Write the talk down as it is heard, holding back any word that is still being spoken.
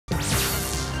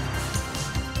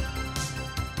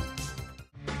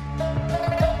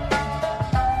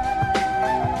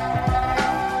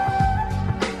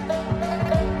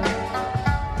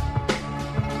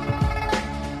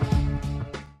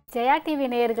Jaya TV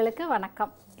நேயர்களுக்கு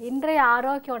வணக்கம். இன்றைய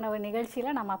ஆரோக்கிய உணவு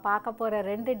நிகழ்ச்சியில் நம்ம பார்க்க போகிற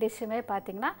 2 டிஷ்ஷுமே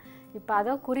பார்த்திங்கன்னா, இப்போ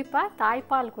அதுவும் குறிப்பாக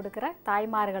தாய்ப்பால் கொடுக்குற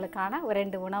தாய்மார்களுக்கான ஒரு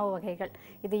 2 உணவு வகைகள்.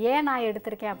 இது ஏன் நான்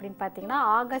எடுத்திருக்கேன் அப்படின்னு பார்த்தீங்கன்னா,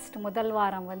 ஆகஸ்ட் முதல்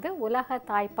வாரம் வந்து உலக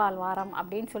தாய்ப்பால் வாரம்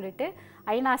அப்படின்னு சொல்லிட்டு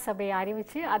ஐநா சபை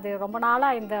அறிவித்து, அது ரொம்ப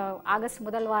நாளாக இந்த ஆகஸ்ட்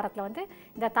முதல் வாரத்தில் வந்து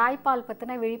இந்த தாய்ப்பால்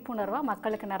பற்றின விழிப்புணர்வை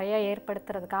மக்களுக்கு நிறைய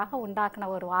ஏற்படுத்துறதுக்காக உண்டாக்குன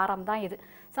ஒரு வாரம் தான் இது.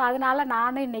 ஸோ அதனால்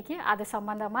நானும் இன்றைக்கி அது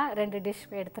சம்மந்தமாக 2 டிஷ்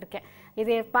எடுத்திருக்கேன்.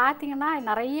 இது பார்த்திங்கன்னா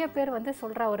நிறைய பேர் வந்து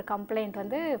சொல்கிற ஒரு கம்ப்ளைண்ட்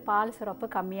வந்து பால் சுரப்பு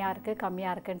கம்மியாக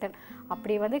இருக்குன்ட்டு.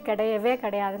 அப்படி வந்து கிடையவே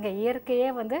கிடையாதுங்க. இயற்கையே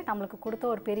வந்து நம்மளுக்கு கொடுத்த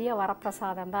ஒரு பெரிய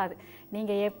வரப்பிரசாதம் தான் அது.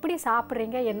 நீங்கள் எப்படி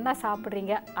சாப்பிட்றீங்க, என்ன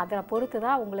சாப்பிட்றீங்க, அதை பொறுத்து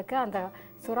தான் உங்களுக்கு அந்த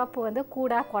சுரப்பு வந்து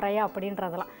கூட குறையா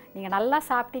அப்படின்றதெல்லாம். நீங்கள் நல்லா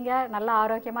சாப்பிட்டீங்க, நல்லா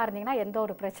ஆரோக்கியமாக இருந்தீங்கன்னா எந்த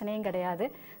ஒரு பிரச்சனையும் கிடையாது.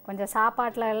 கொஞ்சம்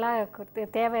சாப்பாட்டில் எல்லாம்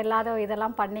தேவையில்லாத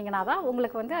இதெல்லாம் பண்ணிங்கன்னா தான்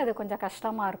உங்களுக்கு வந்து அது கொஞ்சம்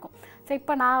கஷ்டமாக இருக்கும். ஸோ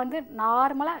இப்போ நான் வந்து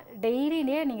நார்மலாக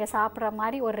டெய்லியே நீங்கள் சாப்பிட்ற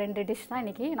மாதிரி ஒரு 2 டிஷ் தான்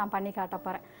இன்றைக்கி நான் பண்ணி காட்ட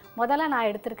போகிறேன். முதல்ல நான்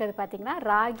எடுத்துருக்கிறது பார்த்திங்கன்னா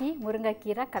ராகி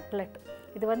முருங்கைக்கீரை கட்லெட்.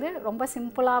 இது வந்து ரொம்ப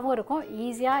சிம்பிளாகவும் இருக்கும்,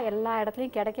 ஈஸியாக எல்லா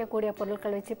இடத்துலையும் கிடைக்கக்கூடிய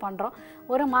பொருட்கள் வச்சு பண்ணுறோம்.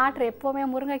 ஒரு மாற்று எப்போவுமே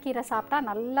முருங்கைக்கீரை சாப்பிட்டா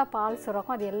நல்லா பால்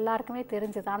சுரக்கும், அது எல்லாருக்குமே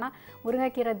தெரிஞ்சுது. ஆனால்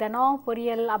முருங்கைக்கீரை தினம்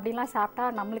பொரியல் அப்படின்லாம் சாப்பிட்டா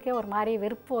நம்மளுக்கே ஒரு மாதிரி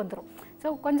வெறுப்பு வந்துடும். ஸோ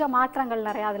கொஞ்சம் மாற்றங்கள்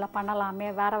நிறையா அதில் பண்ணலாமே,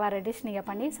 வேறு டிஷ் நீங்கள்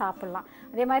பண்ணி சாப்பிட்லாம்.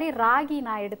 அதே மாதிரி ராகி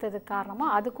நான் எடுத்ததுக்கு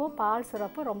காரணமாக அதுக்கும் பால்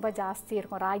சுரப்பு ரொம்ப ஜாஸ்தி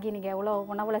இருக்கும், ராகி நீங்கள் எவ்வளோ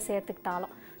உணவில்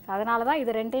சேர்த்துக்கிட்டாலும். ஸோ அதனால தான்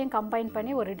இது 2ஐயும் கம்பைன்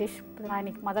பண்ணி ஒரு டிஷ் நான்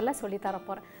இன்றைக்கி முதல்ல சொல்லித்தர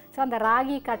போகிறேன். ஸோ அந்த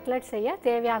ராகி கட்லெட் செய்ய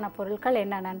தேவையான பொருட்கள்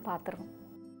என்னென்னு பார்த்துருவோம்.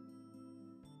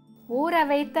 ஊற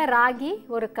வைத்த ராகி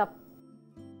 1 கப்,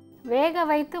 வேக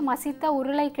வைத்து மசித்த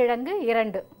உருளைக்கிழங்கு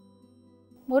 2,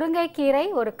 முருங்கைக்கீரை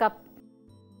 1 கப்,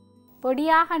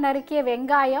 பொடியாக நறுக்கிய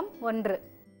வெங்காயம் 1,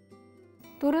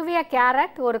 துருவிய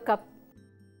கேரட் 1 கப்,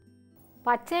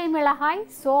 பச்சை மிளகாய்,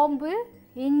 சோம்பு,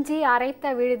 இஞ்சி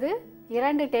அரைத்த விழுது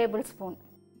 2 table spoon,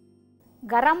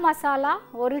 garam masala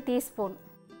 1 teaspoon,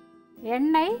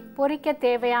 எண்ணெய் பொரிக்க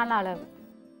தேவையான அளவு,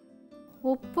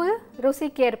 உப்பு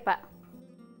ருசிக்கேற்ப.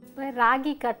 இப்போ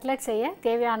ராகி கட்லெட் செய்ய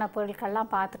தேவையான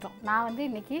பொருட்கள்லாம் பார்த்துட்டோம். நான் வந்து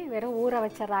இன்றைக்கி வெறும் ஊற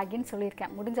வச்ச ராகின்னு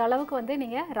சொல்லியிருக்கேன். முடிஞ்ச அளவுக்கு வந்து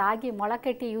நீங்கள் ராகி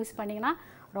முளைக்கட்டி யூஸ் பண்ணிங்கன்னா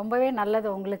ரொம்பவே நல்லது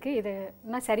உங்களுக்கு. இது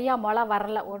இன்னும் சரியாக முளை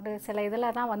வரல, ஒரு சில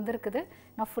இதில் தான் வந்திருக்குது,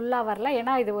 இன்னும் ஃபுல்லாக வரல.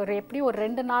 ஏன்னா இது எப்படியும் ஒரு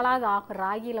 2 நாளாவது ஆகும்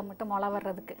ராகியில் மட்டும் முளை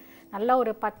வர்றதுக்கு. நல்லா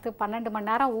ஒரு 10-12 மணி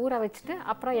நேரம் ஊற வச்சுட்டு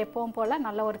அப்புறம் எப்பவும் போல்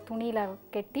நல்ல ஒரு துணியில்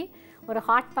கட்டி ஒரு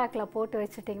ஹாட் பேக்கில் போட்டு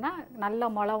வச்சுட்டிங்கன்னா நல்ல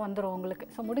முளை வந்துடும் உங்களுக்கு.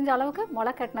 ஸோ முடிஞ்ச அளவுக்கு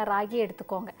முளை கட்டின ராகி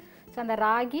எடுத்துக்கோங்க. ஸோ அந்த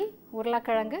ராகி,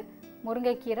 உருளைக்கிழங்கு,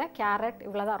 முருங்கைக்கீரை, கேரட்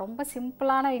இவ்வளோதான். ரொம்ப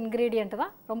சிம்பிளான இன்க்ரீடியண்ட்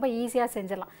தான், ரொம்ப ஈஸியாக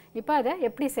செஞ்சிடலாம். இப்போ அதை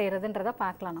எப்படி செய்கிறதுன்றதை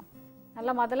பார்க்கலாம். நம்ம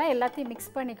நல்லா முதல்ல எல்லாத்தையும்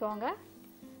மிக்ஸ் பண்ணிக்கோங்க.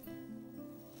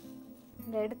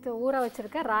 இந்த எடுத்து ஊற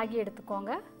வச்சுருக்க ராகி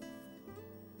எடுத்துக்கோங்க.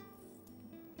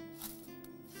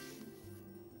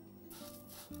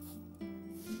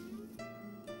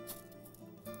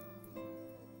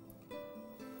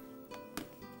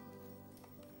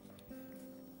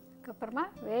 அதுக்கப்புறமா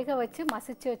வேக வச்சு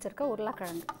மசிச்சு வச்சுருக்க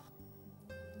உருளைக்கிழங்கு,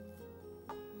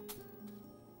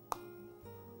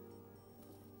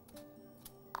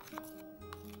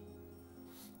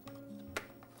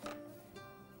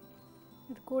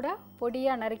 இது கூட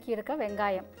பொடியாக நறுக்கி இருக்க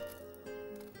வெங்காயம்,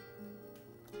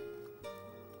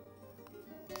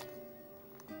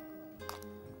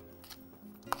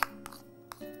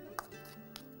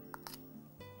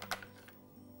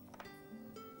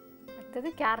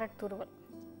 அடுத்தது கேரட் துருவல்,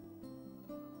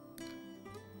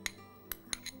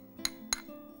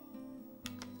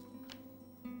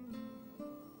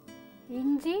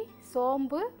 இஞ்சி,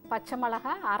 சோம்பு, பச்சை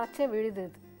மிளகாய் அரைச்ச விழுது.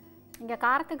 இங்கே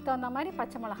காரத்துக்கு தகுந்த மாதிரி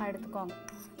பச்சை மிளகாய் எடுத்துக்கோங்க.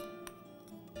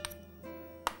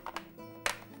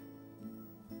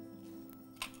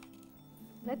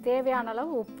 இதில் தேவையான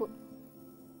அளவு உப்பு,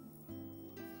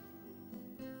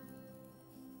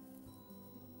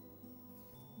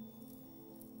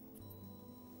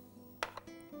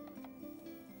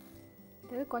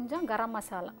 இது கொஞ்சம் கரம்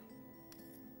மசாலா,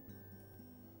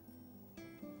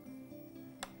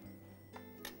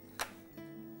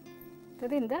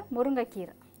 இது இந்த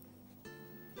முருங்கைக்கீரை,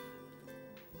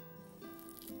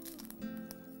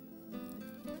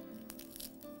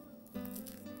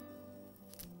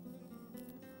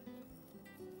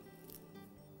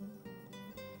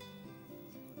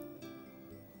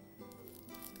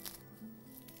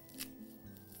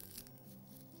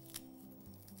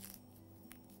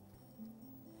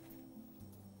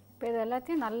 இப்போ இது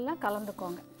எல்லாத்தையும் நல்லா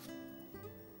கலந்துக்கோங்க.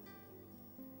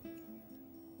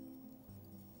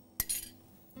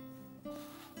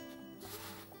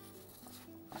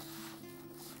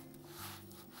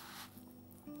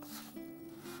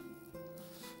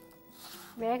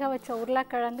 வேக வச்ச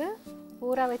உருளைக்கிழங்கு,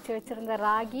 ஊற வச்சு வச்சுருந்த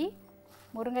ராகி,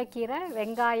 முருங்கைக்கீரை,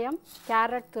 வெங்காயம்,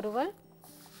 கேரட் துருவல்,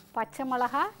 பச்சை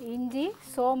மிளகாய், இஞ்சி,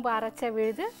 சோம்பு அரைச்ச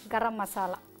விழுது, கரம்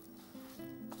மசாலா.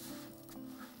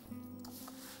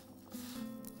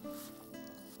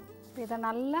 இதை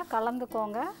நல்லா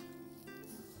கலந்துக்கோங்க.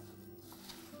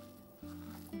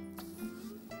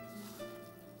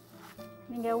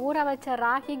 நீங்கள் ஊற வச்ச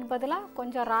ராகிக்கு பதிலாக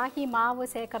கொஞ்சம் ராகி மாவு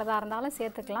சேர்க்குறதா இருந்தாலும்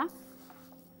சேர்த்துக்கலாம்.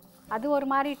 அது ஒரு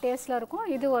மாதிரி டேஸ்ட்டில்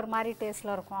இருக்கும், இது ஒரு மாதிரி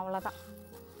டேஸ்ட்டில் இருக்கும், அவ்வளோதான்.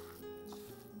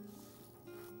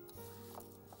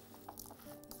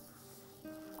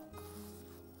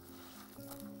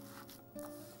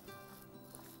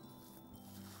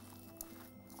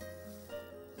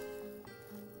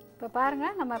 இப்போ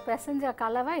பாருங்கள், நம்ம பிசைஞ்ச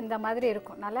கலவை இந்த மாதிரி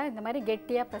இருக்கும். நல்லா இந்த மாதிரி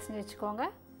கெட்டியாக பிசைஞ்சு வச்சுக்கோங்க.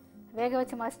 வேக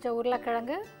வச்சு மசித்த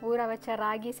உருளைக்கிழங்கு, ஊற வச்ச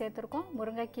ராகி சேர்த்துருக்கோம்,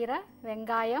 முருங்கைக்கீரை,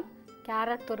 வெங்காயம்,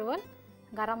 கேரட் துருவல்,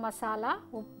 கரம் மசாலா,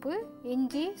 உப்பு,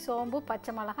 இஞ்சி, சோம்பு,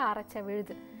 பச்சை மிளகாய் அரைச்ச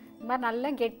விழுது. இந்த மாதிரி நல்லா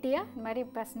கெட்டியாக இந்த மாதிரி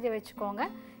பிசைஞ்சு வச்சுக்கோங்க.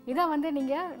 இதை வந்து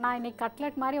நான் இன்றைக்கி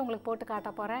கட்லெட் மாதிரி உங்களுக்கு போட்டு காட்ட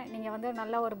போகிறேன். நீங்கள் வந்து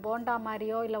நல்ல ஒரு போண்டா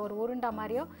மாதிரியோ இல்லை ஒரு உருண்டை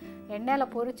மாதிரியோ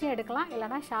எண்ணெயில் பொரிச்சும் எடுக்கலாம்,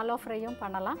 இல்லைனா ஷாலோ ஃப்ரையும்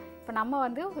பண்ணலாம். இப்போ நம்ம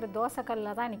வந்து ஒரு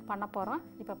தோசைக்கல்லில் தான் இன்றைக்கி பண்ண போகிறோம்.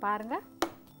 இப்போ பாருங்கள்,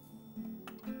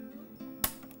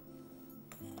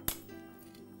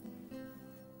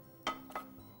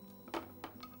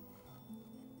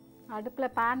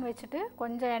 அடுப்பில் பேன் வச்சுட்டு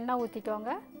கொஞ்சம் எண்ணெய்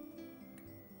ஊற்றிக்கோங்க.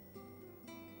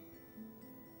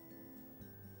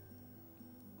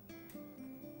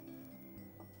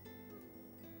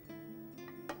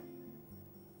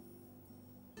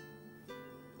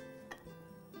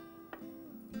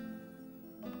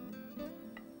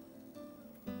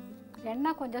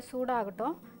 எண்ணெய் கொஞ்சம்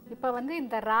சூடாகட்டும். இப்போ வந்து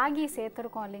இந்த ராகி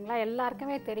சேர்த்துருக்கோம் இல்லைங்களா,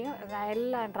 எல்லாருக்குமே தெரியும்.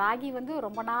 ராகி வந்து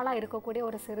ரொம்ப நாளாக இருக்கக்கூடிய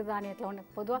ஒரு சிறுதானியத்தில் ஒன்று.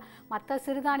 பொதுவாக மற்ற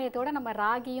சிறுதானியத்தோடு நம்ம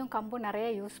ராகியும் கம்பும் நிறைய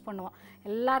யூஸ் பண்ணுவோம்.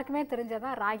 எல்லாருக்குமே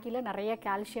தெரிஞ்சதான் ராகியில் நிறைய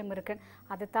கால்சியம் இருக்குது.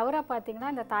 அது தவிர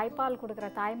பார்த்திங்கன்னா, இந்த தாய்ப்பால் கொடுக்குற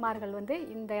தாய்மார்கள் வந்து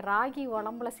இந்த ராகி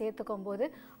உடம்புல சேர்த்துக்கும் போது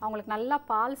அவங்களுக்கு நல்லா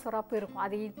பால் சுரப்பு இருக்கும்.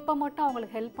 அது இப்போ மட்டும்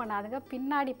அவங்களுக்கு ஹெல்ப் பண்ணாதுங்க.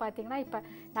 பின்னாடி பார்த்திங்கன்னா இப்போ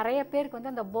நிறைய பேருக்கு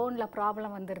வந்து அந்த போனில்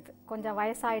ப்ராப்ளம் வந்துடுது. கொஞ்சம்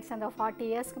வயசாகிடுச்சு, அந்த 40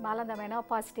 இயர்ஸ்க்கு மேலே அந்த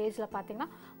மெனோபாஸ் ஸ்டேஜில் பார்த்திங்கன்னா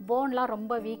போன்லாம்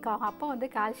ரொம்ப வீக் ஆகும். அப்போ வந்து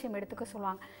கால்சியம் எடுத்துக்க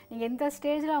சொல்லுவாங்க. நீங்கள் இந்த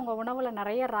ஸ்டேஜில் உங்கள் உணவில்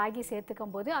நிறைய ராகி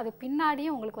சேர்த்துக்கும் போது அது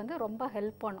பின்னாடியும் உங்களுக்கு வந்து ரொம்ப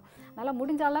ஹெல்ப் பண்ணும். அதனால்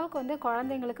முடிஞ்ச அளவுக்கு வந்து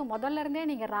குழந்தைங்களுக்கு முதல்ல இருந்தே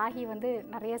நீங்கள் ராகி வந்து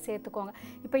நிறைய சேர்த்துக்கோங்க.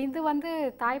 இப்போ இது வந்து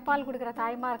தாய்ப்பால் கொடுக்குற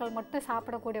தாய்மார்கள் மட்டும்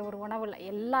சாப்பிடக்கூடிய ஒரு உணவு இல்லை,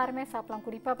 எல்லாருமே சாப்பிடலாம்.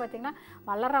 குறிப்பாக பார்த்திங்கன்னா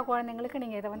வளர்கிற குழந்தைங்களுக்கு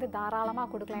நீங்கள் இதை வந்து தாராளமாக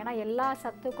கொடுக்கலாம். ஏன்னா எல்லா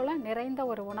சத்துக்களும் நிறைந்த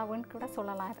ஒரு உணவுன்னு கூட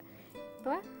சொல்லலாம். இது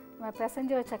இப்போ நம்ம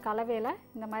பிசைஞ்சு வச்ச கலவையில்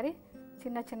இந்த மாதிரி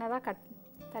சின்ன சின்னதாக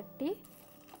தட்டி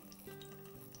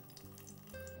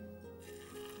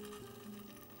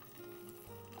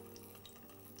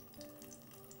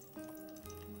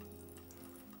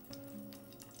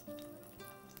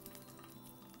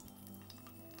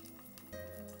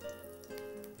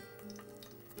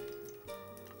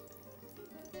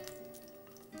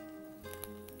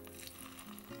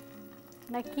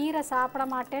நான் கீரை சாப்பிட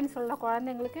மாட்டேன்னு சொல்கிற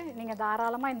குழந்தைங்களுக்கு நீங்கள்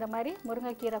தாராளமாக இந்த மாதிரி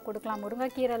முருங்கைக்கீரை கொடுக்கலாம்.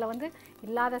 முருங்கைக்கீரையில் வந்து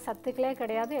இல்லாத சத்துக்களே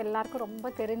கிடையாது, எல்லாருக்கும் ரொம்ப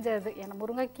தெரிஞ்சது. ஏன்னா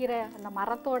முருங்கைக்கீரை அந்த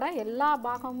மரத்தோட எல்லா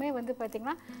பாகமுமே வந்து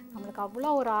பார்த்திங்கன்னா நம்மளுக்கு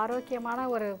அவ்வளோ ஒரு ஆரோக்கியமான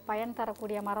ஒரு பயன்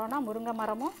தரக்கூடிய மரம்னா முருங்கை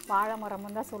மரமும் வாழை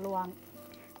மரமும் தான் சொல்லுவாங்க.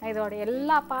 இதோட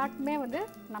எல்லா பார்ட்டுமே வந்து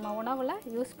நம்ம உணவில்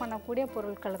யூஸ் பண்ணக்கூடிய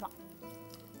பொருட்கள் தான்.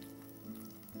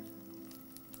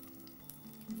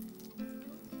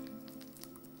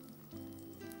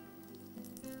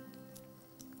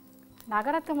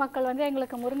 நகரத்து மக்கள் வந்து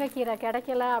எங்களுக்கு முருங்கைக்கீரை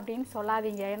கிடைக்கல அப்படின்னு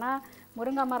சொல்லாதீங்க. ஏன்னா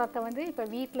முருங்கை மரத்தை வந்து இப்போ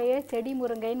வீட்டிலையே செடி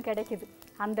முருங்கைன்னு கிடைக்கிது.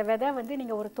 அந்த விதை வந்து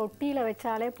நீங்கள் ஒரு தொட்டியில்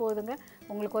வச்சாலே போதுங்க.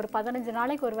 உங்களுக்கு ஒரு 15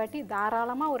 நாளைக்கு ஒரு வாட்டி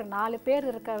தாராளமாக ஒரு 4 பேர்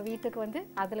இருக்க வீட்டுக்கு வந்து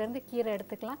அதுலேருந்து கீரை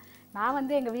எடுத்துக்கலாம். நான்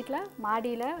வந்து எங்கள் வீட்டில்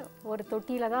மாடியில் ஒரு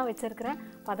தொட்டியில் தான் வச்சுருக்கிறேன்.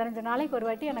 15 நாளைக்கு ஒரு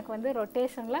வாட்டி எனக்கு வந்து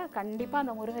ரொட்டேஷனில் கண்டிப்பாக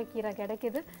அந்த முருங்கைக்கீரை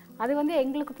கிடைக்கிது. அது வந்து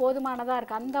எங்களுக்கு போதுமானதாக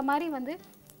இருக்குது. அந்த மாதிரி வந்து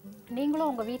நீங்களும்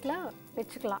உங்கள் வீட்டில்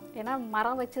வச்சுக்கலாம். ஏன்னா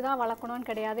மரம் வச்சு தான் வளர்க்கணும்னு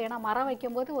கிடையாது. ஏன்னா மரம்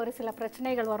வைக்கும்போது ஒரு சில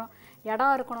பிரச்சனைகள் வரும்.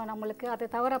 இடம் இருக்கணும் நம்மளுக்கு. அது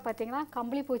தவிர பார்த்திங்கன்னா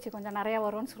கம்பளி பூச்சி கொஞ்சம் நிறையா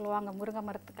வரும்னு சொல்லுவாங்க முருங்கை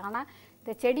மரத்துக்கு. ஆனால்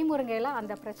இந்த செடி முருங்கையில்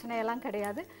அந்த பிரச்சனையெல்லாம்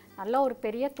கிடையாது. நல்ல ஒரு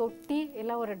பெரிய தொட்டி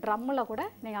இல்லை ஒரு ட்ரம்மில் கூட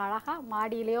நீங்கள் அழகாக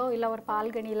மாடியிலையோ இல்லை ஒரு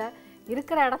பால்கனியில்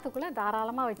இருக்கிற இடத்துக்குள்ளே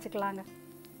தாராளமாக வச்சுக்கலாங்க.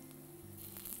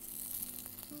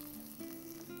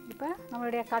 இப்போ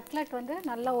நம்மளுடைய கட்லெட் வந்து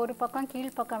நல்லா ஒரு பக்கம்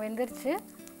கீழ்ப்பக்கம் வெந்துருச்சு.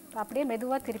 அப்படியே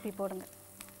மெதுவாக திருப்பி போடுங்க.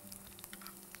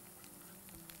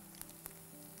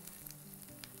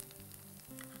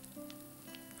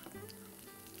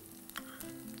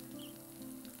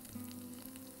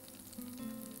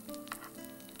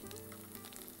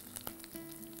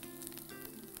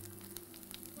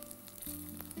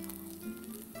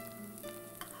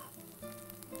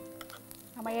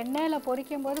 நம்ம எண்ணெயில்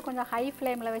பொரிக்கும் போது கொஞ்சம் ஹை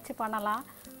ஃப்ளேமில் வச்சு பண்ணலாம்.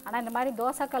 ஆனால் இந்த மாதிரி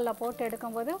தோசைக்கல்ல போட்டு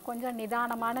எடுக்கும்போது கொஞ்சம்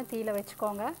நிதானமான தீயில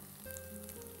வச்சுக்கோங்க.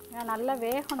 ஏன்னா நல்லா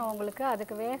வேகணும் உங்களுக்கு,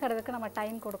 அதுக்கு வேகிறதுக்கு நம்ம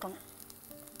டைம் கொடுக்கணும்.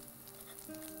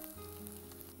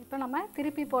 இப்போ நம்ம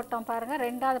திருப்பி போட்டோம் பாருங்கள்,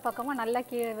 2வது பக்கமும் நல்லா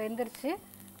கீழே வெந்துருச்சு.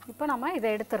 இப்போ நம்ம இதை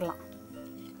எடுத்துடலாம்.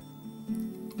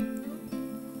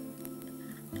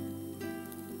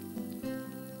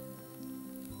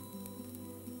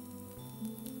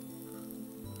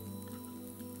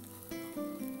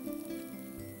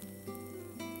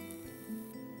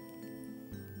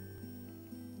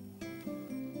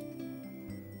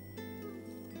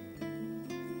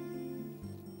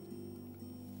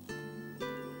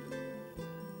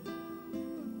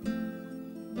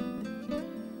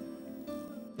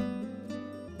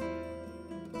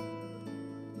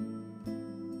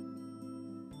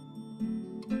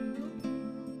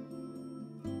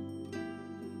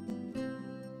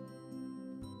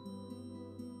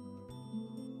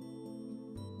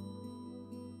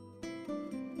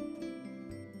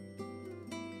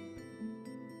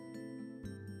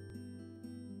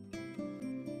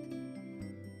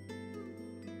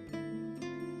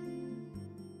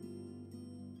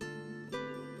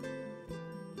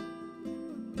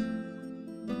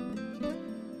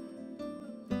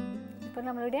 இப்போ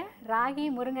நம்மளுடைய ராகி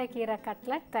முருங்கைக்கீரை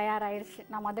கட்லட் தயாராகிடுச்சு.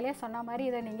 நான் முதலே சொன்ன மாதிரி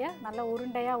இதை நீங்கள் நல்லா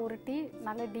உருண்டையாக உருட்டி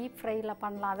நல்லா டீப் ஃப்ரையில்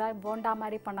பண்ணலாம். அதாவது போண்டா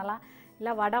மாதிரி பண்ணலாம்,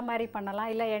 இல்லை வடை மாதிரி பண்ணலாம்,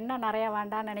 இல்லை எண்ணெய் நிறையா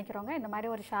வேண்டாம்னு நினைக்கிறவங்க இந்த மாதிரி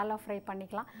ஒரு ஷாலோ ஃப்ரை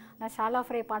பண்ணிக்கலாம். ஆனால் ஷாலோ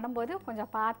ஃப்ரை பண்ணும்போது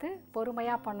கொஞ்சம் பார்த்து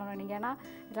பொறுமையாக பண்ணணும் நீங்கள். ஏன்னா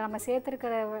இதில் நம்ம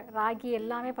சேர்த்துருக்கிற ராகி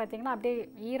எல்லாமே பார்த்திங்கன்னா அப்படியே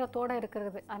ஈரத்தோடு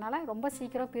இருக்கிறது, அதனால் ரொம்ப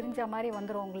சீக்கிரம் பிரிஞ்ச மாதிரி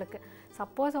வந்துடும் உங்களுக்கு.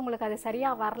 சப்போஸ் உங்களுக்கு அது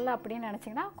சரியாக வரல அப்படின்னு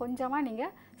நினச்சிங்கன்னா கொஞ்சமாக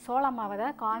நீங்கள் சோள மாவை,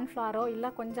 அதாவது கார்ன்ஃப்ளாரோ இல்லை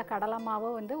கொஞ்சம் கடலை மாவோ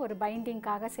வந்து ஒரு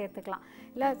பைண்டிங்காக சேர்த்துக்கலாம்.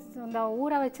 இல்லை இந்த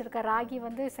ஊற வச்சுருக்க ராகி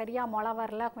வந்து சரியாக முளை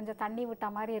வரல, கொஞ்சம் தண்ணி விட்ட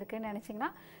மாதிரி இருக்குதுன்னு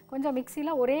நினச்சிங்கன்னா கொஞ்சம்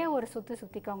மிக்சியில் ஒரே ஒரு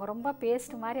சுற்றிக்கோங்க. ரொம்ப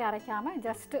பேஸ்ட் மாதிரி அரைக்காமல்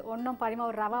ஜஸ்ட்டு ஒன்றும் பாதிமா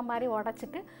ஒரு ரவை மாதிரி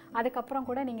உடச்சிட்டு அதுக்கப்புறம்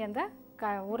கூட நீங்கள் இந்த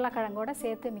உருளைக்கிழங்கோட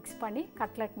சேர்த்து மிக்ஸ் பண்ணி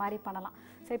கட்லெட் மாதிரி பண்ணலாம்.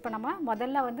 ஸோ இப்போ நம்ம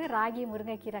முதல்ல வந்து ராகி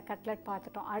முருங்கைக்கீரை கட்லெட்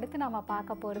பார்த்துட்டோம். அடுத்து நம்ம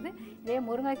பார்க்க போகிறது இதே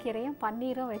முருங்கைக்கீரையும்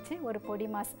பன்னீரும் வச்சு ஒரு பொடி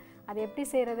மாஸ். அது எப்படி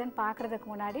செய்கிறதுன்னு பார்க்குறதுக்கு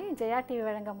முன்னாடி ஜெயா டிவி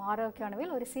வழங்கும் ஆரோக்கிய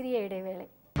உணவில் ஒரு சிறிய இடைவேளை.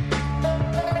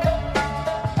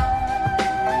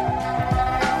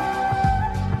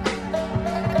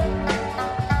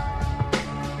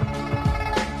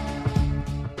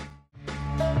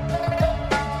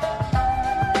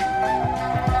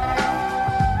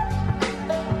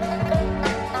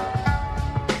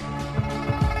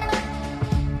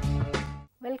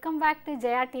 Welcome back to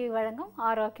Jaya TV வழங்கும்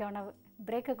ஆரோக்கிய உணவு.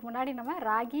 பிரேக்குக்கு முன்னாடி நம்ம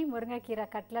ராகி முருங்கைக்கீரை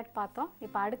கட்லட் பார்த்தோம்.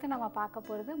 இப்போ அடுத்து நம்ம பார்க்க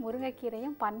போகிறது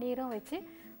முருங்கைக்கீரையும் பன்னீரும் வச்சு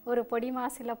ஒரு பொடி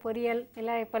மாஸ், இல்லை பொரியல்,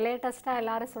 இல்லை இப்போ லேட்டஸ்ட்டாக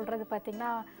எல்லோரும் சொல்கிறது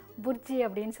பார்த்திங்கன்னா புர்ஜி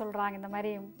அப்படின்னு சொல்கிறாங்க இந்த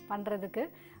மாதிரி பண்ணுறதுக்கு.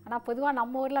 ஆனால் பொதுவாக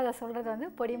நம்ம ஊரில் அதை சொல்கிறது வந்து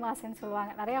பொடி மாசுன்னு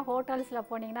சொல்லுவாங்க. நிறையா ஹோட்டல்ஸில்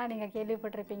போனீங்கன்னா நீங்கள்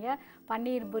கேள்விப்பட்டிருப்பீங்க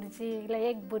பன்னீர் புர்ஜி இல்லை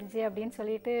ஏக் புர்ஜி அப்படின்னு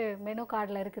சொல்லிட்டு மெனு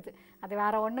கார்டில் இருக்குது. அது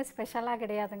வேறு ஒன்றும் ஸ்பெஷலாக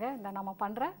கிடையாதுங்க, இந்த நம்ம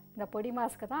பண்ணுற இந்த பொடி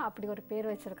மாஸ்க்கு தான் அப்படி ஒரு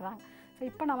பேர் வச்சுருக்குறாங்க. ஸோ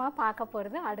இப்போ நம்ம பார்க்க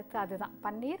போகிறது அடுத்து அதுதான்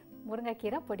பன்னீர்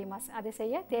முருங்கைக்கீரை பொடி மாஸ். அது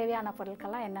செய்ய தேவையான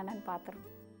பொருட்கள்லாம் என்னென்னு பார்த்துருவோம்.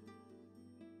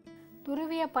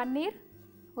 துருவிய பன்னீர்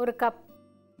 1 கப்,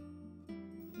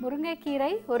 முருங்கைக்கீரை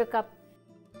 1 கப்,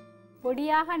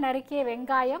 பொடியாக நறுக்கிய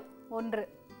வெங்காயம் 1,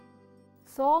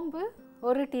 சோம்பு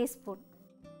 1 டீஸ்பூன்,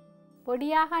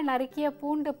 பொடியாக நறுக்கிய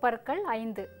பூண்டு பற்கள்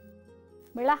 5,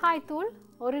 மிளகாய்த்தூள்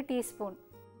 1 டீஸ்பூன்,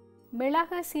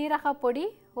 மிளகு சீரக பொடி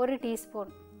 1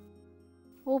 டீஸ்பூன்,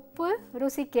 உப்பு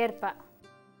ருசிக்கேற்ப,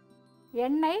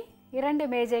 எண்ணெய் 2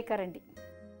 மேஜைக்கரண்டி.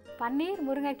 பன்னீர்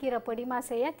முருங்கைக்கீரை பொடிமா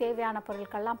செய்ய தேவையான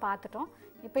பொருட்கள்லாம் பார்த்துட்டோம்.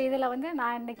 இப்போ இதில் வந்து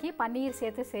நான் இன்றைக்கி பன்னீர்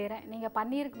சேர்த்து செய்கிறேன். நீங்கள்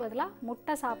பன்னீருக்கு பதிலாக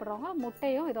முட்டை சாப்பிட்றவங்க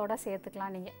முட்டையும் இதோட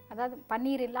சேர்த்துக்கலாம். நீங்கள் அதாவது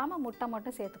பன்னீர் இல்லாமல் முட்டை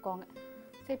மட்டும் சேர்த்துக்கோங்க.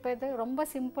 ஸோ இப்போ இது ரொம்ப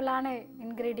சிம்பிளான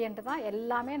இன்க்ரீடியண்ட்டு தான்,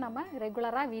 எல்லாமே நம்ம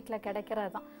ரெகுலராக வீட்டில்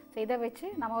கிடைக்கிறது தான். ஸோ இதை வச்சு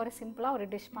நம்ம ஒரு சிம்பிளாக ஒரு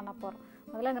டிஷ் பண்ண போகிறோம்.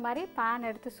 முதல்ல இந்த மாதிரி பேன்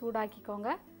எடுத்து சூடாக்கிக்கோங்க.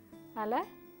 அதில்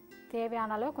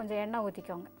தேவையான அளவு கொஞ்சம் எண்ணெய்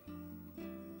ஊற்றிக்கோங்க.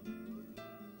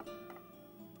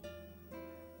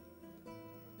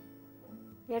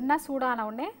 எண்ணெய் சூடான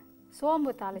உடனே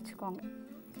சோம்பு தாளிச்சுக்கோங்க.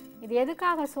 இது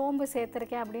எதுக்காக சோம்பு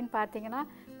சேர்த்துருக்கேன் அப்படின்னு பார்த்தீங்கன்னா,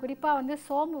 குறிப்பாக வந்து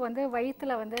சோம்பு வந்து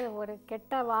வயிற்றில் வந்து ஒரு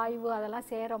கெட்ட வாயு அதெல்லாம்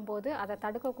சேரும்போது அதை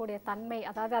தடுக்கக்கூடிய தன்மை,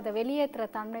 அதாவது அதை வெளியேற்றுற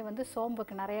தன்மை வந்து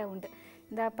சோம்புக்கு நிறைய உண்டு.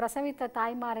 இந்த பிரசவித்த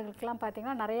தாய்மார்களுக்கெல்லாம்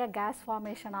பார்த்திங்கன்னா நிறைய கேஸ்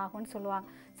ஃபார்மேஷன் ஆகும்னு சொல்லுவாங்க.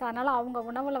 ஸோ அதனால் அவங்க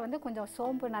உணவில் வந்து கொஞ்சம்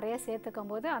சோம்பு நிறைய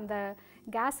சேர்த்துக்கும் போது அந்த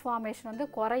கேஸ் ஃபார்மேஷன் வந்து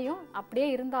குறையும். அப்படியே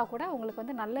இருந்தால் கூட உங்களுக்கு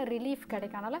வந்து நல்ல ரிலீஃப்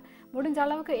கிடைக்கும். அதனால் முடிஞ்ச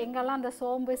அளவுக்கு எங்கெல்லாம் அந்த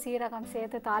சோம்பு சீரகம்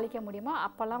சேர்த்து தாளிக்க முடியுமோ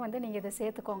அப்போல்லாம் வந்து நீங்கள் இதை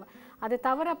சேர்த்துக்கோங்க. அது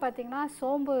தவிர பார்த்திங்கன்னா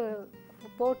சோம்பு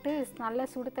போட்டு நல்ல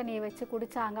சுடு தண்ணியை வச்சு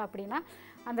குடித்தாங்க அப்படின்னா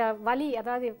அந்த வலி,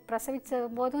 அதாவது பிரசவிச்ச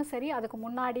போதும் சரி அதுக்கு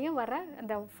முன்னாடியும் வர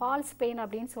அந்த ஃபால்ஸ் பெயின்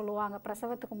அப்படின்னு சொல்லுவாங்க,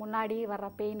 பிரசவத்துக்கு முன்னாடி வர்ற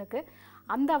பெயினுக்கு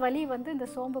அந்த வலி வந்து இந்த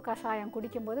சோம்பு கஷாயம்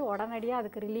குடிக்கும்போது உடனடியாக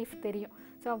அதுக்கு ரிலீஃப் தெரியும்.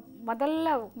 ஸோ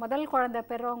முதல் குழந்தை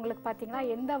பெறவங்களுக்கு பார்த்திங்கன்னா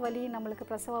எந்த வலி நம்மளுக்கு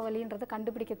பிரசவ வலின்றது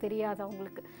கண்டுபிடிக்க தெரியாது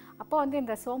அவங்களுக்கு. அப்போ வந்து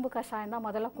இந்த சோம்பு கஷாயம் தான்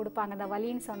முதல்ல கொடுப்பாங்க. இந்த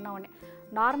வலின்னு சொன்ன உடனே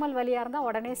நார்மல் வலியாக இருந்தால்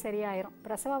உடனே சரியாயிரும்,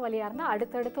 பிரசவ வலியாக இருந்தால்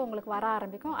அடுத்தடுத்து உங்களுக்கு வர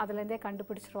ஆரம்பிக்கும், அதுலேருந்தே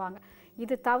கண்டுபிடிச்சிருவாங்க.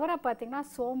 இது தவிர பார்த்திங்கன்னா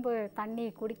சோம்பு தண்ணி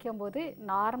குடிக்கும்போது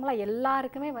நார்மலாக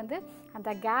எல்லாருக்குமே வந்து அந்த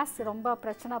கேஸ் ரொம்ப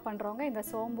பிரச்சனை பண்ணுறவங்க இந்த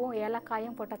சோம்பும்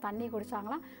ஏலக்காயும் போட்ட தண்ணி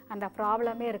குடித்தாங்கன்னா அந்த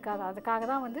ப்ராப்ளமே இருக்காது. அதுக்காக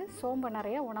தான் வந்து சோம்பு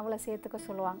நிறைய உணவில் சேர்த்துக்க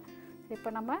சொல்லுவாங்க. இப்போ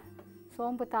நம்ம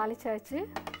சோம்பு தாளிச்சாச்சு.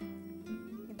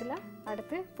 இதில்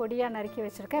அடுத்து பொடியாக நறுக்கி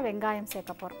வச்சுருக்க வெங்காயம்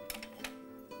சேர்க்க போகிறோம்.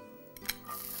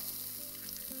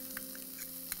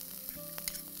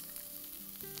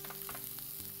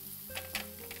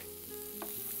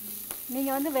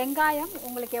 நீங்கள் வந்து வெங்காயம்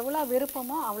உங்களுக்கு எவ்வளோ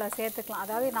விருப்பமோ அவ்வளோ சேர்த்துக்கலாம்.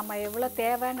 அதாவது நம்ம எவ்வளோ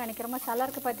தேவைன்னு நினைக்கிறோமோ,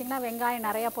 சிலருக்கு பார்த்திங்கன்னா வெங்காயம்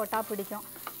நிறையா போட்டால் பிடிக்கும்,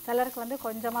 சிலருக்கு வந்து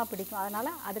கொஞ்சமாக பிடிக்கும். அதனால்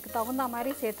அதுக்கு தகுந்த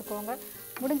மாதிரி சேர்த்துக்கோங்க.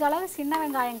 முடிஞ்ச அளவு சின்ன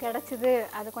வெங்காயம் கிடச்சிது,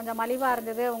 அது கொஞ்சம் மலிவாக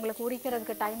இருந்தது, உங்களுக்கு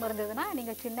உரிக்கிறதுக்கு டைம் இருந்ததுன்னா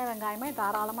நீங்கள் சின்ன வெங்காயமே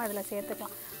தாராளமாக இதில்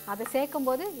சேர்த்துக்கலாம். அதை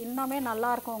சேர்க்கும்போது இன்னுமே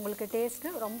நல்லாயிருக்கும், உங்களுக்கு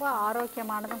டேஸ்ட்டு ரொம்ப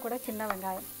ஆரோக்கியமானதும் கூட சின்ன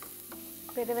வெங்காயம்.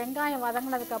 இப்போ இது வெங்காயம்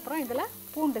வதங்கினதுக்கப்புறம் இதில்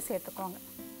பூண்டு சேர்த்துக்கோங்க.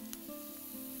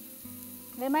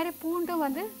 இதே மாதிரி பூண்டும்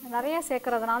வந்து நிறைய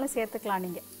சேர்க்குறதுனாலும் சேர்த்துக்கலாம்.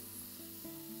 நீங்கள்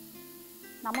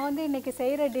நம்ம வந்து இன்றைக்கி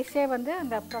செய்கிற டிஷ்ஷே வந்து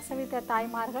அந்த பிரசவித்த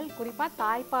தாய்மார்கள், குறிப்பாக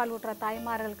தாய்ப்பால் ஊட்டுற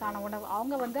தாய்மார்களுக்கான உணவு.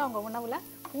 அவங்க வந்து அவங்க உணவில்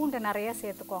பூண்டு நிறைய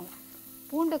சேர்த்துக்குவாங்க.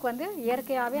 பூண்டுக்கு வந்து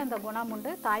இயற்கையாகவே அந்த குணம்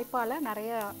உண்டு, தாய்ப்பாலை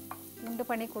நிறைய உண்டு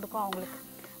பண்ணி கொடுக்கும் அவங்களுக்கு.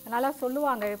 அதனால்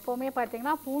சொல்லுவாங்க எப்போவுமே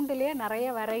பார்த்திங்கன்னா பூண்டுலேயே நிறைய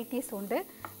வெரைட்டிஸ் உண்டு.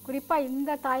 குறிப்பாக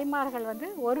இந்த தாய்மார்கள் வந்து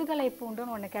ஒருதலை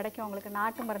பூண்டுன்னு ஒன்று கிடைக்கும் உங்களுக்கு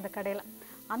நாட்டு மருந்து கடையில்.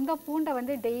 அந்த பூண்டை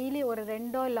வந்து டெய்லி ஒரு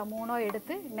 2 இல்லை 3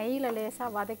 எடுத்து நெய்யில்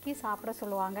லேசாக வதக்கி சாப்பிட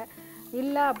சொல்லுவாங்க.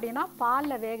 இல்லை அப்படின்னா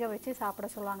பாலில் வேக வச்சு சாப்பிட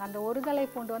சொல்லுவாங்க. அந்த ஒருதலை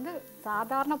பூண்டு வந்து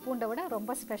சாதாரண பூண்டை விட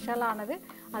ரொம்ப ஸ்பெஷலானது,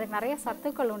 அதுக்கு நிறைய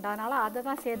சத்துக்கள் உண்டு, அதனால் அதை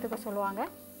தான் சேர்த்துக்க சொல்லுவாங்க.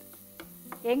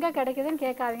 எங்கே கிடைக்குதுன்னு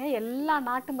கேட்காதீங்க, எல்லா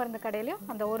நாட்டு மருந்து கடையிலையும்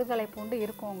அந்த ஒருதலை பூண்டு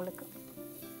இருக்கும் உங்களுக்கு.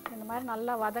 இந்த மாதிரி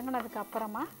நல்லா வதங்கினதுக்கு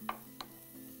அப்புறமா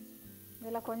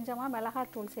இதில் கொஞ்சமாக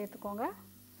மிளகாத்தூள் சேர்த்துக்கோங்க.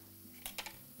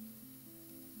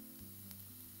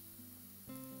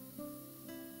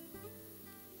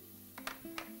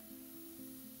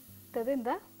 அடுத்தது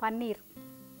இந்த பன்னீர்.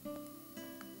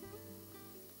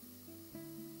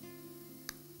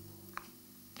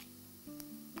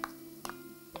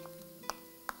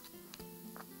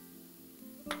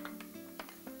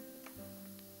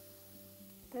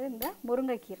 இந்த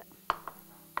முருங்கைக்கீரை.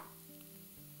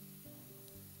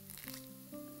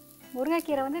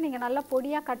 முருங்கைக்கீரை வந்து நீங்கள் நல்லா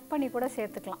பொடியாக கட் பண்ணி கூட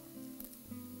சேர்த்துக்கலாம்.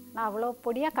 நான் அவ்வளோ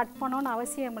பொடியாக கட் பண்ணணும்னு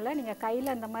அவசியம் இல்லை, நீங்கள்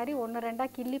கையில் இந்த மாதிரி 1-2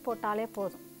 கிள்ளி போட்டாலே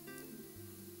போதும்.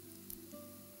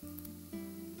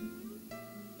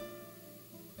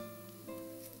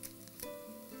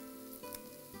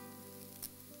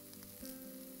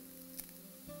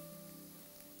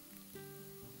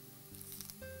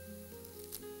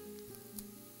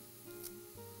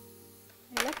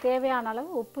 இதில் தேவையான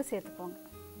அளவு உப்பு சேர்த்துக்கோங்க.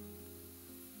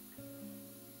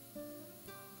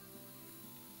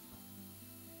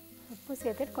 உப்பு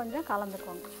சேர்த்துட்டு கொஞ்சம்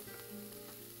கலந்துக்கோங்க.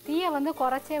 தீயை வந்து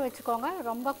குறைச்சே வச்சுக்கோங்க,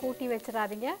 ரொம்ப கூட்டி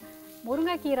வச்சிடாதீங்க.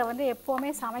 முருங்கைக்கீரை வந்து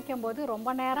எப்போவுமே சமைக்கும் போது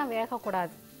ரொம்ப நேரம்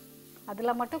வேகக்கூடாது,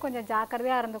 அதில் மட்டும் கொஞ்சம்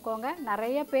ஜாக்கிரதையாக இருந்துக்கோங்க.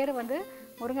 நிறைய பேர் வந்து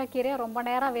முருங்கைக்கீரையை ரொம்ப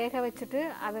நேரம் வேக வச்சுட்டு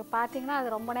அது பார்த்திங்கன்னா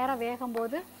அது ரொம்ப நேரம்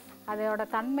வேகும்போது அதோட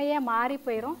தன்மையே மாறி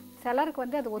போயிடும். சிலருக்கு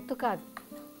வந்து அது ஒத்துக்காது.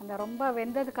 அந்த ரொம்ப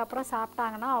வெந்ததுக்கப்புறம்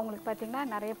சாப்பிட்டாங்கன்னா அவங்களுக்கு பார்த்திங்கன்னா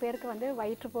நிறைய பேருக்கு வந்து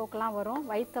வயிற்றுப்போக்கெலாம் வரும்,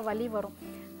 வயிற்று வலி வரும்.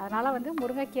 அதனால் வந்து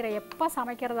முருங்கைக்கீரை எப்போ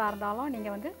சமைக்கிறதா இருந்தாலும்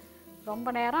நீங்கள் வந்து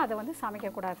ரொம்ப நேரம் அதை வந்து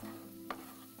சமைக்கக்கூடாது.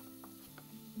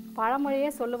 பழமொழியே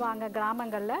சொல்லுவாங்க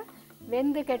கிராமங்களில்,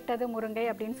 வெந்து கெட்டது முருங்கை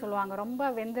அப்படின்னு சொல்லுவாங்க. ரொம்ப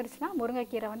வெந்துருச்சுன்னா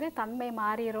முருங்கைக்கீரை வந்து தன்மை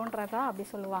மாறிடும்ன்றதான் அப்படி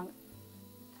சொல்லுவாங்க.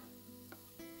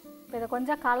 இப்போ இதை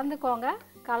கொஞ்சம் கலந்துக்கோங்க.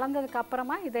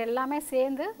 கலந்ததுக்கப்புறமா இது எல்லாமே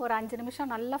சேர்ந்து ஒரு 5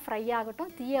 நிமிஷம் நல்லா ஃப்ரை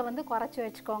ஆகட்டும். தீயை வந்து குறைச்சி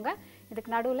வச்சுக்கோங்க.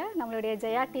 இதுக்கு நடுவில் நம்மளுடைய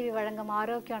ஜெயா டிவி வழங்கும்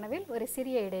ஆரோக்கிய உணவில் ஒரு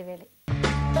சிறிய இடைவேளை.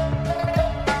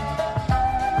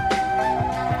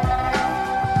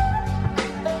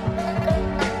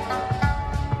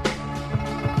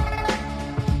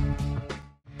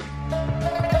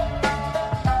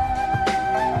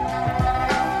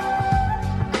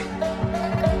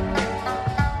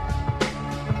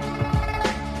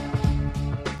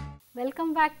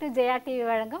 Welcome back to Jaya TV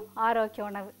வழங்கும் ஆரோக்கிய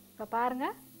உணவு. இப்போ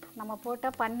பாருங்கள், நம்ம போட்ட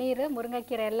பன்னீர்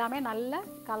முருங்கைக்கீரை எல்லாமே நல்லா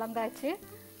கலந்தாச்சு.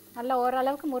 நல்லா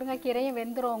ஓரளவுக்கு முருங்கைக்கீரையும்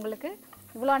வெந்துடும் உங்களுக்கு.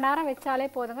 இவ்வளோ நேரம் வச்சாலே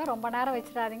போதுங்க, ரொம்ப நேரம்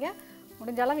வச்சிடாதீங்க.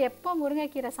 முடிஞ்ச அளவு எப்போ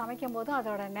முருங்கைக்கீரை சமைக்கும் போதும்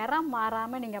அதோட நிறம்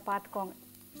மாறாமல் நீங்கள் பார்த்துக்கோங்க.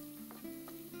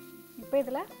 இப்போ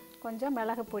இதில் கொஞ்சம்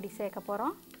மிளகு பொடி சேர்க்க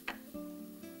போகிறோம்.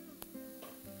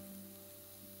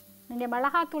 நீங்கள்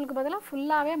மிளகாத்தூளுக்கு பதிலாக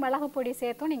ஃபுல்லாகவே மிளகு பொடி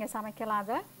சேர்த்தும் நீங்கள் சமைக்கலாம்.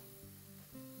 அதை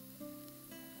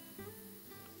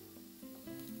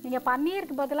நீங்கள்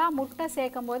பன்னீருக்கு பதிலாக முட்டை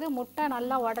சேர்க்கும் போது முட்டை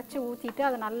நல்லா உடச்சி ஊற்றிட்டு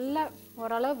அது நல்லா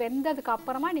ஓரளவு வெந்ததுக்கு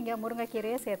அப்புறமா நீங்கள்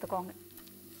முருங்கைக்கீரையை சேர்த்துக்கோங்க.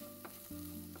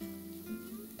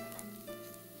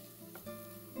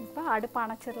 இப்போ அடுப்பு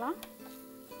அணைச்சிடலாம்.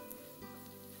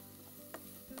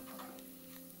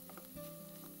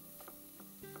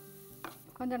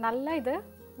 கொஞ்சம் நல்லா இது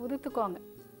உதுத்துக்கோங்க.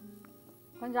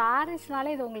 கொஞ்சம்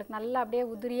ஆறிச்சுனாலே இது உங்களுக்கு நல்லா அப்படியே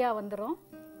உதிரியாக வந்துடும்.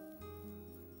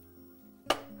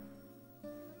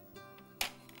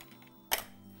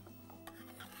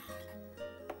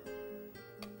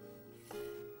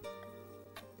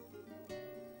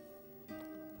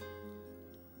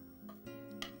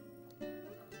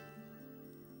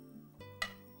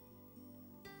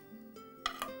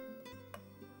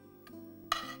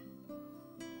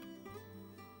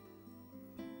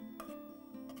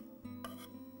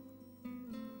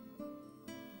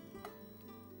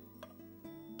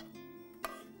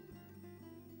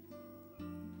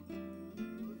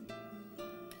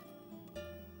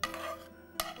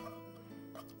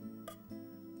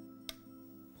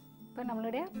 இப்போ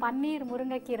நம்மளுடைய பன்னீர்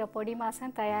முருங்கைக்கீரை பொடி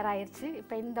மாசம் தயாராகிருச்சு.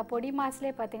 இப்போ இந்த பொடி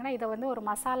மாசுலேயே பார்த்தீங்கன்னா இதை வந்து ஒரு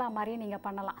மசாலா மாதிரி நீங்கள்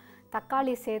பண்ணலாம்.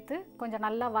 தக்காளி சேர்த்து கொஞ்சம்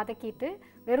நல்லா வதக்கிட்டு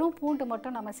வெறும் பூண்டு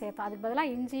மட்டும் நம்ம சேர்த்தோம். அதுக்கு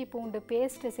பதிலாக இஞ்சி பூண்டு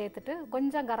பேஸ்ட்டு சேர்த்துட்டு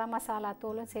கொஞ்சம் கரம் மசாலா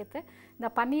தூளும் சேர்த்து இந்த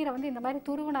பன்னீரை வந்து இந்த மாதிரி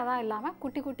துருவினதாக இல்லாமல்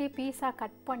குட்டி குட்டி பீஸாக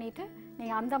கட் பண்ணிவிட்டு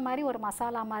நீங்கள் அந்த மாதிரி ஒரு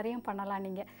மசாலா மாதிரியும் பண்ணலாம்.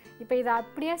 நீங்கள் இப்போ இதை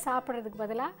அப்படியே சாப்பிட்றதுக்கு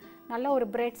பதிலாக நல்ல ஒரு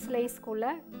பிரெட்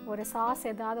ஸ்லைஸ்க்குள்ளே ஒரு சாஸ்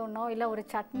ஏதாவது ஒன்றோ இல்லை ஒரு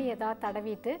சட்னி ஏதாவது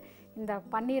தடவிட்டு இந்த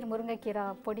பன்னீர் முருங்கைக்கீரை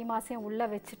பொடி மாசையும் உள்ளே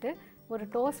வச்சுட்டு ஒரு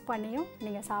டோஸ்ட் பண்ணியும்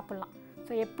நீங்கள் சாப்பிட்லாம்.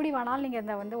 ஸோ எப்படி வேணாலும் நீங்கள்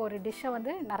இந்த வந்து ஒரு டிஷ்ஷை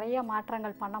வந்து நிறைய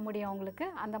மாற்றங்கள் பண்ண முடியும் உங்களுக்கு.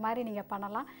 அந்த மாதிரி நீங்கள்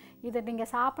பண்ணலாம். இதை நீங்கள்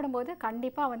சாப்பிடும்போது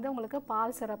கண்டிப்பாக வந்து உங்களுக்கு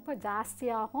பால் சுரப்பு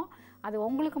ஜாஸ்தியாகும். அது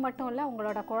உங்களுக்கு மட்டும் இல்லை,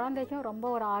 உங்களோட குழந்தைக்கும் ரொம்ப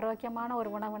ஒரு ஆரோக்கியமான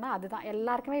ஒரு உணவுனா அதுதான்.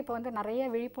 எல்லாருக்குமே இப்போ வந்து நிறைய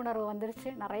விழிப்புணர்வு வந்துருச்சு.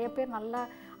 நிறைய பேர் நல்லா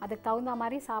அதுக்கு தகுந்த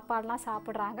மாதிரி சாப்பாடெலாம்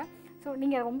சாப்பிட்றாங்க. ஸோ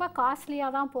நீங்கள் ரொம்ப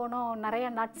காஸ்ட்லியாக தான் போகணும், நிறைய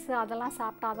நட்ஸு அதெல்லாம்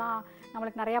சாப்பிட்டா தான்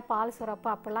நம்மளுக்கு நிறையா பால் சுரப்பு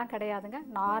அப்படிலாம் கிடையாதுங்க.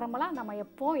 நார்மலாக நம்ம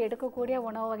எப்போவும் எடுக்கக்கூடிய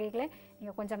உணவு வகைகளே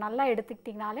நீங்கள் கொஞ்சம் நல்லா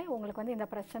எடுத்துக்கிட்டிங்கனாலே உங்களுக்கு வந்து இந்த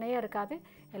பிரச்சனையே இருக்காது.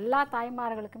 எல்லா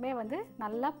தாய்மார்களுக்குமே வந்து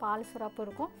நல்ல பால் சுரப்பு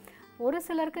இருக்கும். ஒரு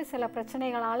சிலருக்கு சில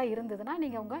பிரச்சனைகளால் இருந்ததுன்னா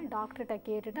நீங்கள் உங்கள் டாக்டர்கிட்ட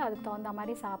கேட்டுட்டு அதுக்கு தகுந்த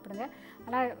மாதிரி சாப்பிடுங்க.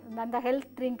 ஆனால் அந்த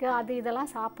ஹெல்த் ட்ரிங்க்கு அது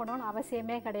இதெல்லாம் சாப்பிடணும்னு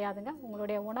அவசியமே கிடையாதுங்க.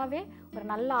 உங்களுடைய உணவே ஒரு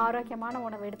நல்ல ஆரோக்கியமான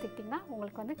உணவு எடுத்துக்கிட்டிங்கன்னா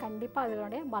உங்களுக்கு வந்து கண்டிப்பாக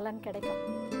அதனுடைய பலன் கிடைக்கும்.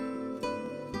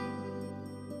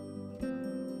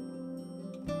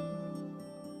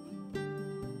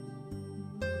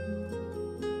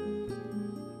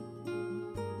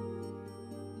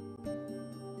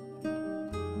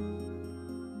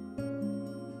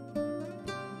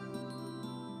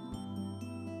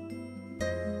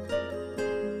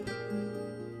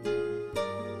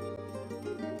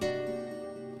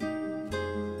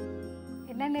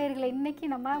 நேயர்களே, இன்றைக்கி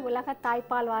நம்ம உலக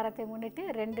தாய்ப்பால் வாரத்தை முன்னிட்டு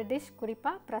 2 டிஷ்,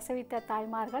 குறிப்பாக பிரசவித்த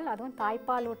தாய்மார்கள் அதுவும்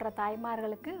தாய்ப்பால் ஊட்டுற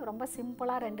தாய்மார்களுக்கு ரொம்ப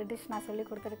சிம்பிளாக 2 டிஷ் நான் சொல்லி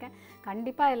கொடுத்துருக்கேன்.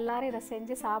 கண்டிப்பாக எல்லோரும் இதை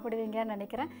செஞ்சு சாப்பிடுவீங்கன்னு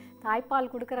நினைக்கிறேன்.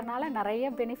 தாய்ப்பால் கொடுக்குறனால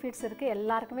நிறைய பெனிஃபிட்ஸ் இருக்குது,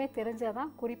 எல்லாருக்குமே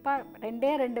தெரிஞ்சதான். குறிப்பாக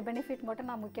 2 பெனிஃபிட் மட்டும்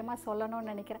நான் முக்கியமாக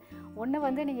சொல்லணும்னு நினைக்கிறேன். ஒன்று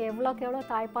வந்து நீங்கள் எவ்வளோக்கு எவ்வளோ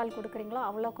தாய்ப்பால் கொடுக்குறீங்களோ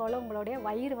அவ்வளோக்கு எவ்வளோ உங்களுடைய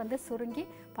வயிறு வந்து சுருங்கி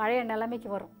பழைய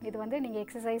நிலைமைக்கு வரும். இது வந்து நீங்கள்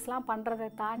எக்ஸசைஸ்லாம் பண்ணுறதை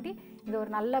தாண்டி இது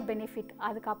ஒரு நல்ல பெனிஃபிட்.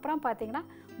 அதுக்கப்புறம் பார்த்திங்கன்னா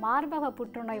மார்பக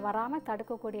புற்றுநோய் வராமல்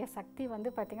தடுக்கக்கூடிய சக்தி வந்து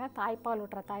பார்த்திங்கன்னா தாய்ப்பால்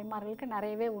ஊட்டுற தாய்மார்களுக்கு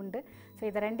நிறையவே உண்டு. ஸோ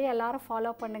இதை 2 எல்லாரும்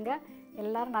ஃபாலோ பண்ணுங்கள்.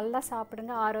 எல்லோரும் நல்லா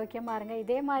சாப்பிடுங்க, ஆரோக்கியமாக இருங்க.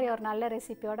 இதே மாதிரி ஒரு நல்ல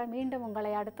ரெசிபியோட மீண்டும்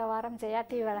உங்களை அடுத்த வாரம் ஜெயா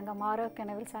டிவி வழங்கும் ஆரோக்கிய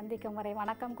உணவில் சந்திக்கும் வரை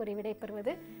வணக்கம் கூறி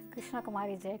விடைபெறுவது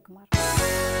கிருஷ்ணகுமாரி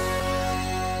ஜெயக்குமார்.